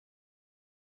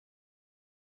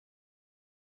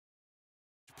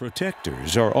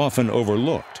Protectors are often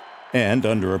overlooked and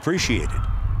underappreciated.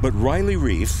 But Riley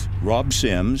Reif, Rob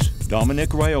Sims, Dominic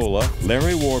Raiola,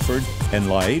 Larry Warford, and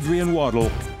LaAdrian Waddle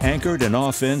anchored an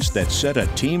offense that set a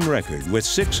team record with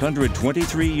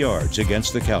 623 yards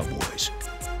against the Cowboys.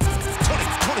 20,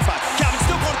 25, Calvin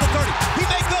still going to the 30. He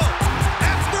may go.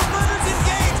 Afterburner's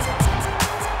engaged.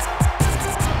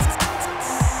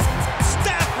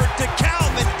 Stafford to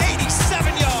Calvin,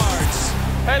 87 yards.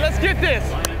 Hey, let's get this.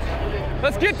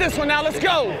 Let's get this one now. Let's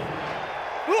go.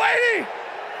 Lady!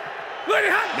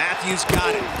 Matthews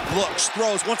got it. Looks,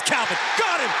 throws, wants Calvin.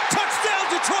 Got him. Touchdown,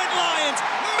 Detroit Lions.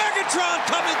 Megatron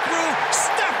coming through.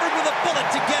 Stafford with a bullet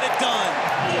to get it done.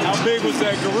 How big was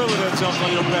that gorilla that jumped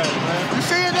on your back, man? You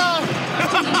see it now?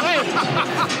 Hey,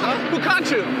 who caught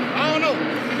you? I don't know.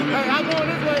 Hey, I'm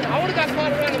going this way. I would have got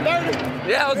caught around the 30.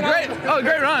 Yeah, it was great. Oh,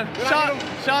 great run.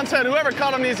 Sean said whoever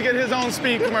caught him needs to get his own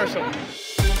speed commercial.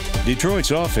 Detroit's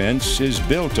offense is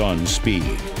built on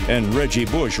speed, and Reggie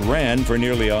Bush ran for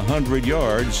nearly 100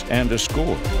 yards and a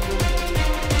score.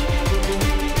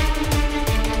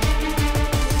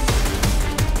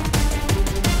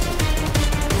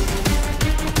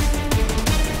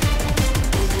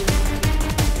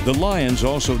 The Lions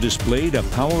also displayed a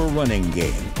power running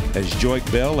game, as Joique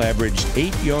Bell averaged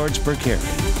 8 yards per carry.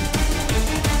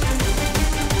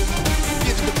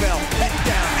 Gives the Bell, head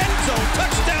down, end zone,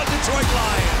 touchdown, Detroit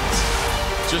Lions.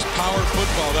 Just power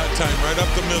football that time, right up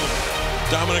the middle.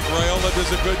 Dominic Raiola does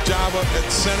a good job up at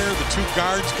center. The two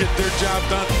guards get their job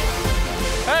done.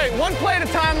 Hey, one play at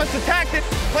a time. Let's attack it.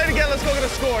 Play together. Let's go get a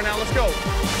score now. Let's go.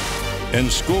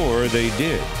 And score they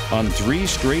did on 3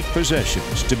 straight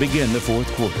possessions to begin the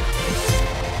fourth quarter.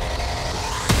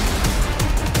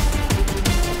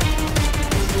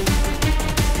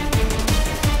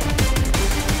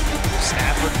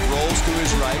 Stafford rolls to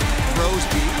his right, throws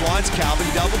deep, wants Calvin,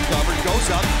 double covered, goes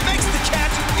up, makes the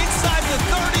catch inside the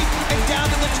 30 and down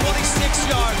to the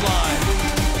 26-yard line.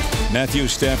 Matthew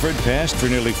Stafford passed for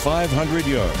nearly 500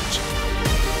 yards.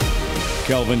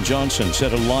 Calvin Johnson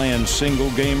set a Lions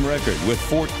single-game record with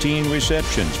 14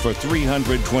 receptions for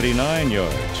 329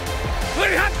 yards.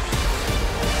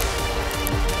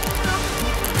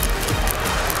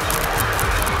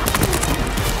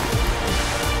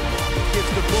 Gives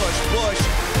to Bush,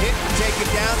 hit and take it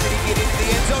down. Did he get into the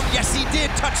end zone? Yes, he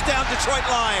did. Touchdown, Detroit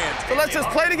Lions. So let's just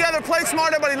play together, play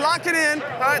smart, everybody lock it in.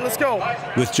 All right, let's go.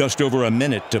 With just over a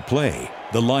minute to play,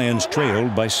 the Lions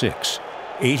trailed by 6.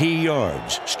 80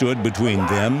 yards stood between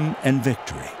them and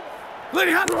victory.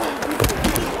 Stafford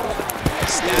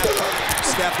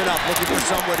stepping up, looking for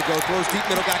somewhere to go. Throws deep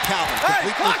middle, got Calvin.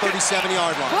 Complete to the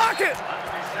 37-yard line. Clock it!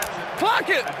 Clock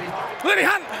it! Liddy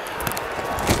Hunt!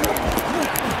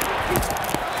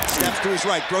 Steps to his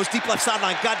right, throws deep left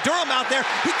sideline. Got Durham out there.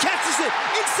 He catches it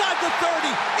inside the 30,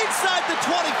 inside the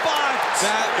 25.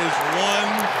 That is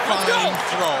one fine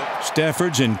throw.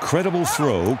 Stafford's incredible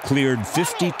throw cleared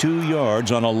 52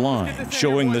 yards on a line,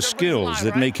 showing the skills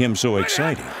that make him so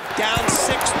exciting. Down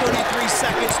 6:33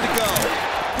 seconds to go.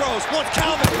 Throws, wants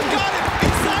Calvin. Got him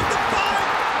inside the 5,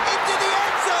 into the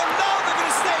end zone. No, they're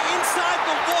going to stay inside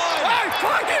the 1. Hey,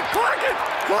 clock it! Clock it!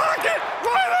 Clock it!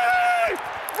 Riley!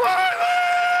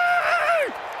 Riley!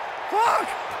 Clock!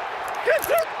 Get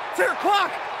there!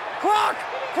 Clock! Clock!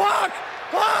 Clock!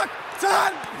 Clock!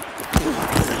 Time!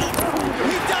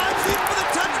 He dives in for the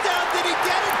touchdown. Did he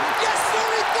get it? Yes, sir,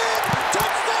 he did!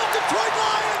 Touchdown, Detroit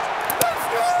Lions! Let's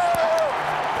go!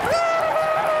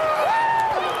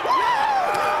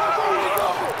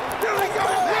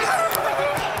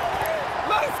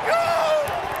 Let's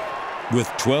go! With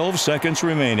 12 seconds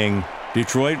remaining,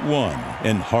 Detroit won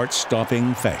in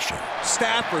heart-stopping fashion.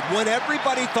 Stafford, when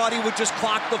everybody thought he would just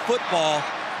clock the football,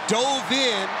 dove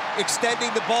in,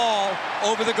 extending the ball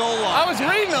over the goal line. I was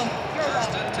reading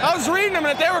them,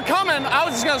 and if they were coming, I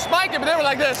was just going to spike it, but they were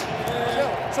like this.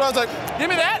 So I was like, give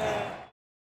me that.